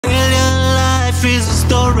is a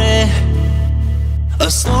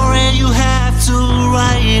story you have to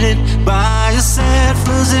write it by yourself,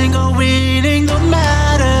 losing or winning don't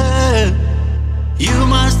matter. You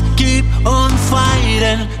must keep on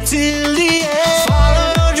fighting till the end. Follow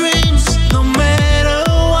your dreams, no matter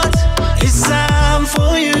what. It's time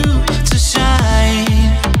for you to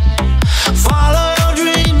shine. Follow your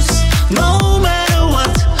dreams, no matter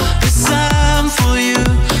what. It's time for you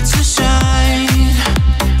to shine.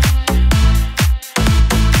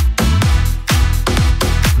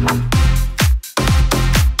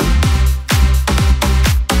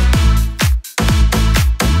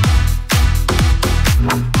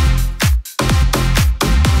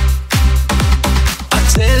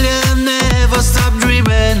 Tell you never stop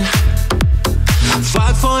dreaming.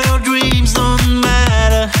 Fight for your dreams, don't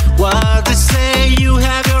matter what they say. You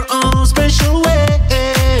have your own special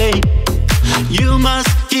way. You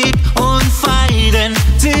must keep on fighting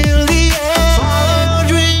till the end. Follow your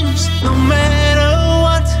dreams, no matter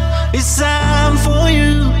what. It's time for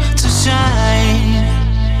you to shine.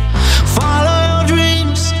 Follow your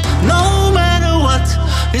dreams, no matter what.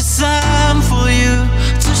 It's time for you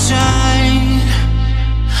to shine.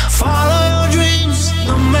 Follow your dreams,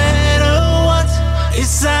 no matter what.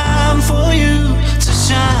 It's time for you to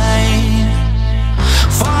shine.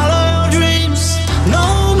 Follow your dreams,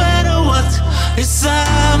 no matter what. It's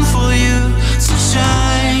time for you to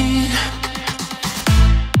shine.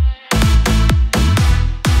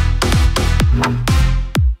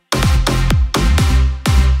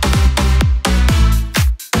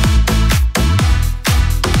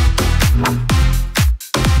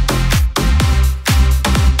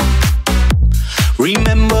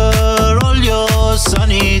 Remember all your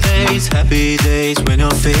sunny days, happy days when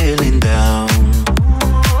you're feeling down.